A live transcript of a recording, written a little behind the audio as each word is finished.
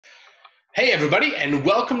Hey everybody, and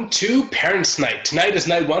welcome to Parents Night. Tonight is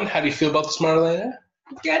night one. How do you feel about this, Marlena?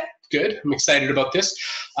 Good. Good. I'm excited about this.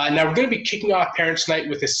 Now we're going to be kicking off Parents Night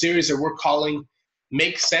with a series that we're calling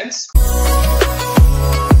Make Sense.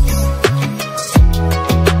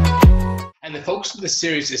 And the focus of this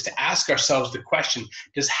series is to ask ourselves the question,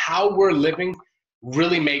 does how we're living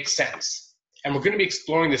really make sense? And we're going to be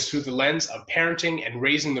exploring this through the lens of parenting and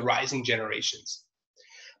raising the rising generations.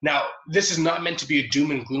 Now, this is not meant to be a doom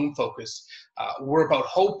and gloom focus. We're about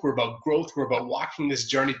hope, we're about growth, we're about walking this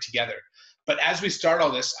journey together. But as we start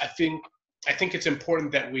all this, I think it's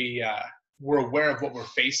important that we're aware of what we're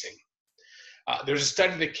facing. There's a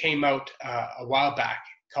study that came out a while back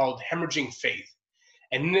called Hemorrhaging Faith.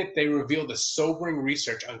 And in it, they revealed the sobering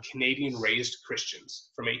research on Canadian-raised Christians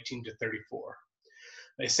from 18 to 34.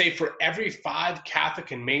 They say for every 5 Catholic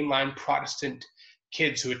and mainline Protestant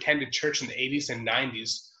kids who attended church in the 80s and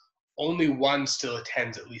 90s, only 1 still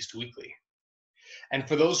attends at least weekly. And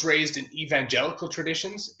for those raised in evangelical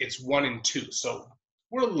traditions, it's 1 in 2. So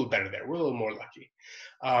we're a little better there. We're a little more lucky.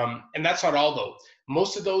 And that's not all, though.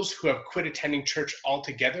 Most of those who have quit attending church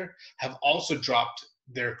altogether have also dropped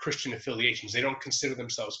their Christian affiliations. They don't consider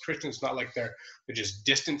themselves Christians. It's not like they're just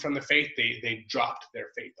distant from the faith. They dropped their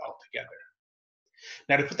faith altogether.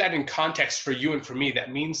 Now, to put that in context for you and for me,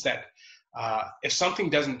 that means that if something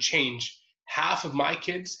doesn't change, half of my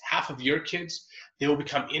kids, half of your kids, they will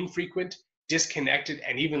become infrequent, disconnected,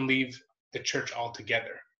 and even leave the church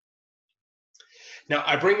altogether. Now,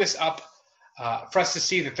 I bring this up for us to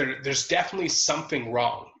see that there's definitely something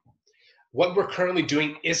wrong. What we're currently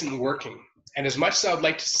doing isn't working. And as much as I would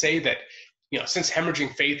like to say that, since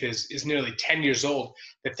Hemorrhaging Faith is nearly 10 years old,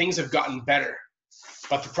 that things have gotten better.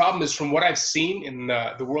 But the problem is, from what I've seen in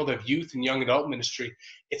the world of youth and young adult ministry,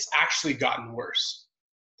 it's actually gotten worse.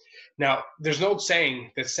 Now, there's an old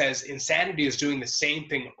saying that says insanity is doing the same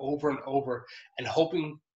thing over and over and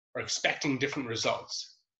hoping or expecting different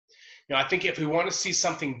results. I think if we want to see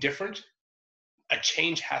something different, a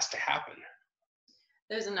change has to happen.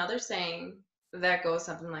 There's another saying that goes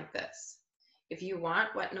something like this. If you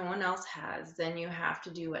want what no one else has, then you have to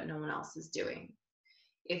do what no one else is doing.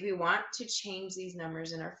 If we want to change these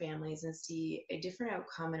numbers in our families and see a different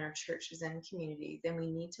outcome in our churches and community, then we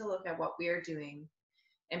need to look at what we are doing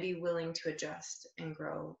and be willing to adjust and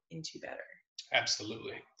grow into better.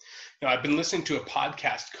 Absolutely. I've been listening to a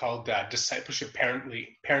podcast called Discipleship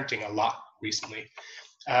Parenting a lot recently,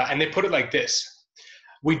 and they put it like this.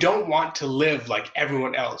 We don't want to live like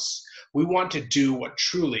everyone else. We want to do what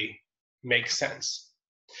truly makes sense.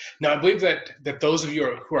 Now, I believe that those of you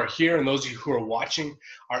who are here and those of you who are watching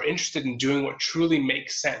are interested in doing what truly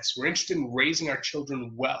makes sense. We're interested in raising our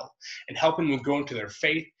children well and helping them grow into their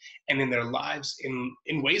faith and in their lives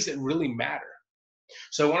in ways that really matter.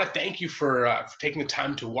 So I want to thank you for taking the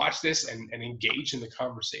time to watch this and engage in the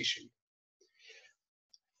conversation.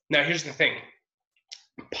 Now, here's the thing.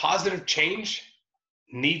 Positive change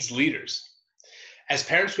needs leaders. As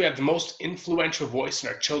parents, we have the most influential voice in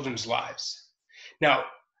our children's lives. Now,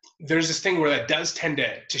 there's this thing where that does tend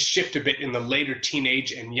to shift a bit in the later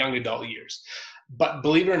teenage and young adult years. But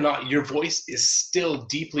believe it or not, your voice is still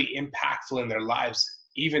deeply impactful in their lives,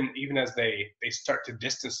 even as they start to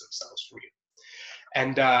distance themselves from you.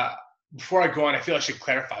 And before I go on, I feel I should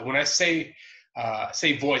clarify. When I say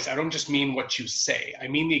voice, I don't just mean what you say. I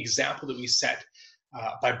mean the example that we set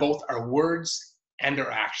by both our words and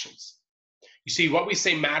our actions. You see, what we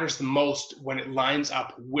say matters the most when it lines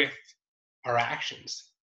up with our actions.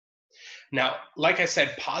 Now, like I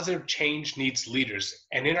said, positive change needs leaders.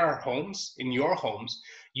 And in our homes, in your homes,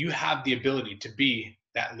 you have the ability to be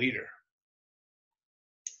that leader.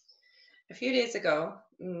 A few days ago,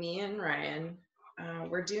 me and Ryan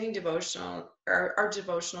were doing our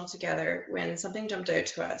devotional together when something jumped out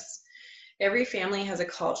to us. Every family has a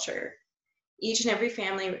culture. Each and every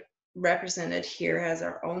family represented here has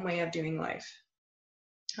our own way of doing life.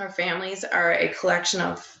 Our families are a collection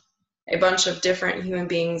of a bunch of different human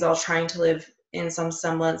beings all trying to live in some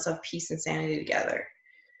semblance of peace and sanity together.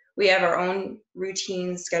 We have our own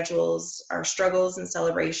routines, schedules, our struggles and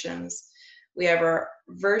celebrations. We have our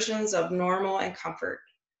versions of normal and comfort.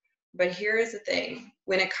 But here is the thing.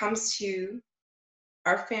 When it comes to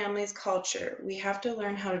our family's culture, we have to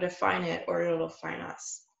learn how to define it or it'll define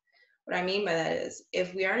us. What I mean by that is,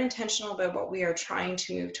 if we aren't intentional about what we are trying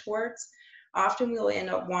to move towards, often we will end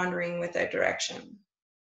up wandering without direction.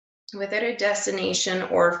 Without a destination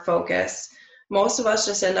or focus, most of us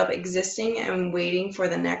just end up existing and waiting for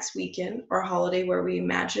the next weekend or holiday where we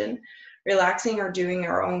imagine relaxing or doing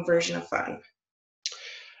our own version of fun.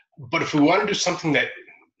 But if we want to do something that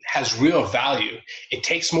has real value, it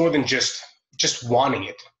takes more than just wanting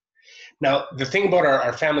it. Now, the thing about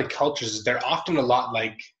our family cultures is they're often a lot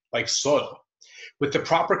like soil. With the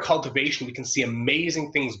proper cultivation, we can see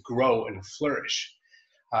amazing things grow and flourish.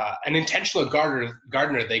 An intentional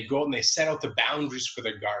gardener, they go out and they set out the boundaries for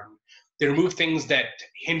their garden. They remove things that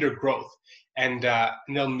hinder growth, and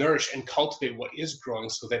they'll nourish and cultivate what is growing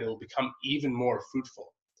so that it will become even more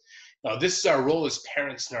fruitful. Now, this is our role as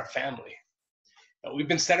parents in our family. Now, we've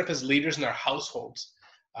been set up as leaders in our households,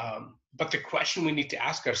 but the question we need to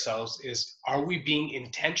ask ourselves is, are we being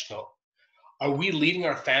intentional? Are we leading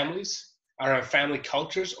our families, our family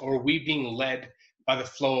cultures, or are we being led by the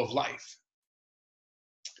flow of life?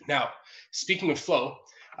 Now, speaking of flow,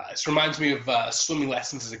 this reminds me of swimming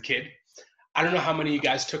lessons as a kid. I don't know how many of you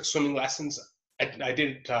guys took swimming lessons. I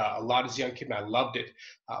did it a lot as a young kid, and I loved it.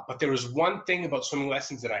 But there was one thing about swimming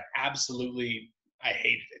lessons that I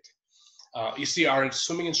hated it. You see, our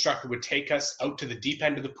swimming instructor would take us out to the deep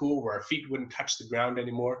end of the pool where our feet wouldn't touch the ground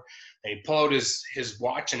anymore. And he'd pull out his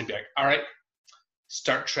watch and he'd be like, all right,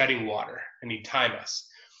 start treading water. And he'd time us.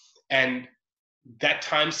 And that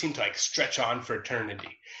time seemed to like stretch on for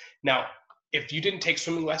eternity. Now, if you didn't take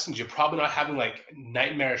swimming lessons, you're probably not having like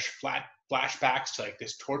nightmarish flashbacks to like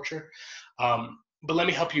this torture. But let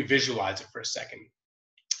me help you visualize it for a second.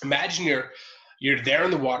 Imagine you're there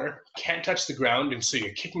in the water, can't touch the ground, and so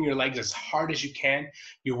you're kicking your legs as hard as you can.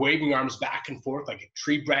 You're waving your arms back and forth like a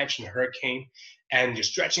tree branch in a hurricane, and you're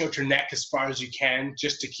stretching out your neck as far as you can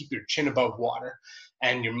just to keep your chin above water.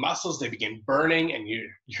 And your muscles, they begin burning, and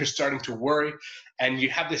you're starting to worry. And you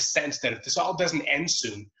have this sense that if this all doesn't end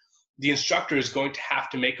soon, the instructor is going to have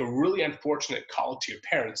to make a really unfortunate call to your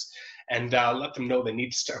parents and let them know they need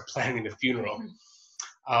to start planning the funeral.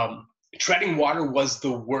 Treading water was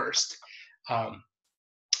the worst. And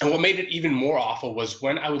what made it even more awful was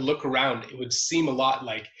when I would look around, it would seem a lot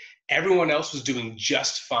like everyone else was doing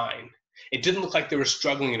just fine. It didn't look like they were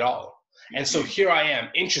struggling at all. And so here I am,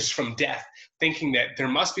 inches from death, thinking that there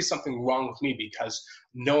must be something wrong with me because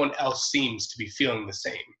no one else seems to be feeling the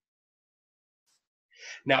same.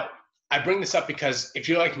 Now, I bring this up because if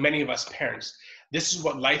you're like many of us parents, this is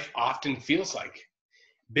what life often feels like.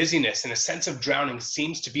 Busyness and a sense of drowning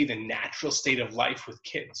seems to be the natural state of life with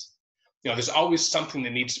kids. You know, there's always something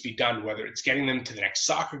that needs to be done, whether it's getting them to the next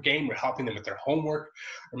soccer game or helping them with their homework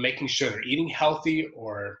or making sure they're eating healthy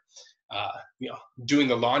or doing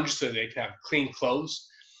the laundry so that they can have clean clothes.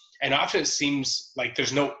 And often it seems like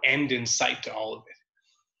there's no end in sight to all of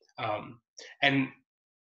it.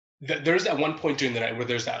 There's that one point during the night where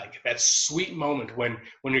there's that sweet moment when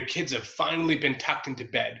your kids have finally been tucked into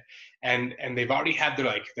bed and they've already had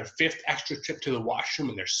their fifth extra trip to the washroom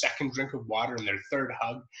and their second drink of water and their third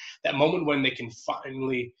hug. That moment when they can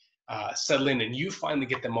finally settle in and you finally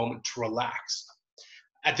get the moment to relax.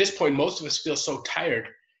 At this point, most of us feel so tired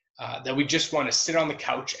that we just want to sit on the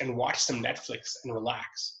couch and watch some Netflix and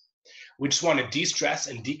relax. We just want to de-stress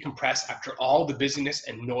and decompress after all the busyness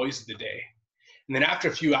and noise of the day. And then after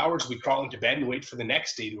a few hours, we crawl into bed and wait for the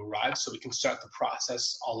next day to arrive so we can start the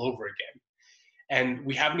process all over again. And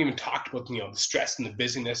we haven't even talked about the stress and the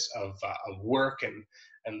busyness of work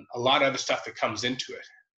and a lot of other stuff that comes into it.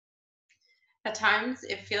 At times,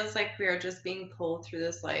 it feels like we are just being pulled through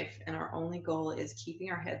this life and our only goal is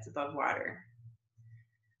keeping our heads above water.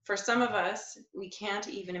 For some of us, we can't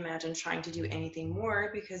even imagine trying to do anything more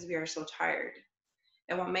because we are so tired.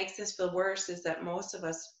 And what makes this feel worse is that most of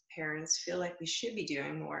us parents feel like we should be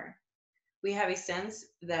doing more. We have a sense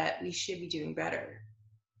that we should be doing better.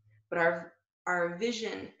 But our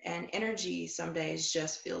vision and energy some days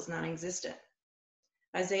just feels non-existent.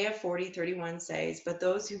 Isaiah 40:31 says, "But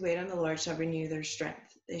those who wait on the Lord shall renew their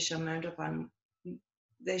strength. They shall mount up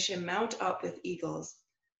with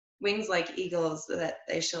wings like eagles, so that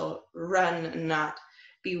they shall run and not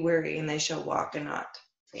be weary, and they shall walk and not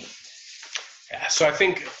faint." Yeah, so I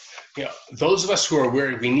think those of us who are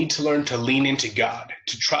weary, we need to learn to lean into God,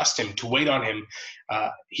 to trust Him, to wait on Him.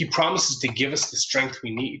 He promises to give us the strength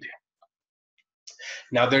we need.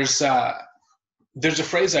 Now, there's a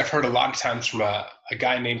phrase I've heard a lot of times from a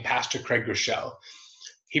guy named Pastor Craig Groeschel.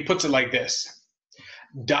 He puts it like this: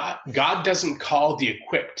 God doesn't call the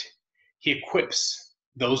equipped, He equips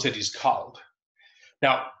those that He's called.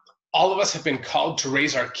 Now, all of us have been called to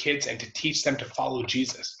raise our kids and to teach them to follow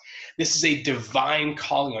Jesus. This is a divine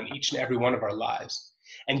calling on each and every one of our lives.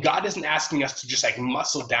 And God isn't asking us to just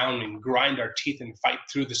muscle down and grind our teeth and fight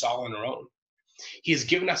through this all on our own. He has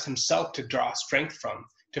given us Himself to draw strength from,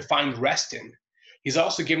 to find rest in. He's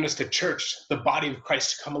also given us the church, the body of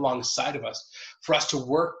Christ, to come alongside of us, for us to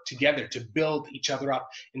work together, to build each other up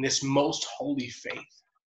in this most holy faith.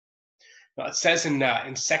 Now, it says in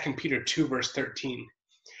 2 Peter 2, verse 13,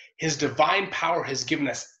 His divine power has given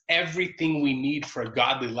us everything we need for a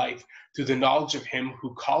godly life through the knowledge of him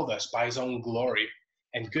who called us by his own glory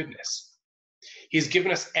and goodness. He's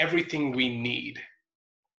given us everything we need.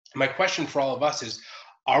 My question for all of us is,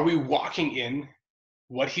 are we walking in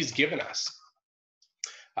what he's given us?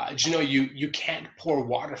 Do you know you can't pour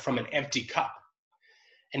water from an empty cup?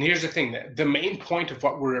 And here's the thing, that the main point of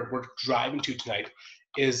what we're driving to tonight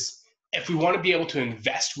is, if we want to be able to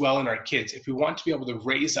invest well in our kids, if we want to be able to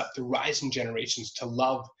raise up the rising generations to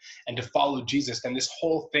love and to follow Jesus, then this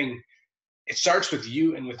whole thing, it starts with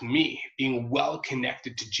you and with me being well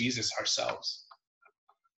connected to Jesus ourselves.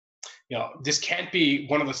 You know, this can't be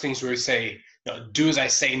one of those things where we say, you know, do as I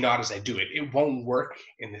say, not as I do it. It won't work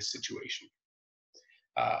in this situation.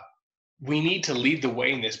 We need to lead the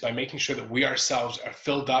way in this by making sure that we ourselves are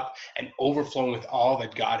filled up and overflowing with all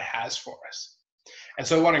that God has for us. And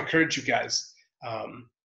so I want to encourage you guys.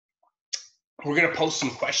 We're going to post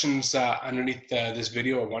some questions underneath this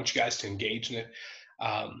video. I want you guys to engage in it.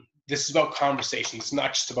 This is about conversation. It's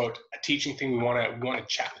not just about a teaching thing. We want to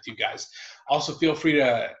chat with you guys. Also, feel free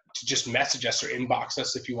to just message us or inbox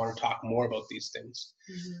us if you want to talk more about these things.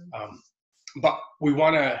 But we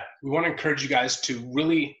want to encourage you guys to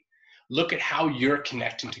really look at how you're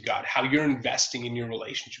connecting to God, how you're investing in your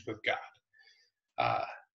relationship with God.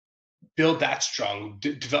 Build that strong.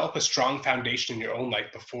 Develop a strong foundation in your own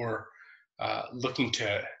life before looking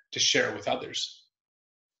to share it with others.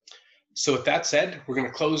 So with that said, we're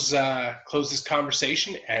going to close this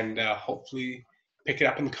conversation and hopefully pick it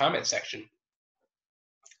up in the comment section.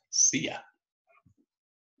 See ya.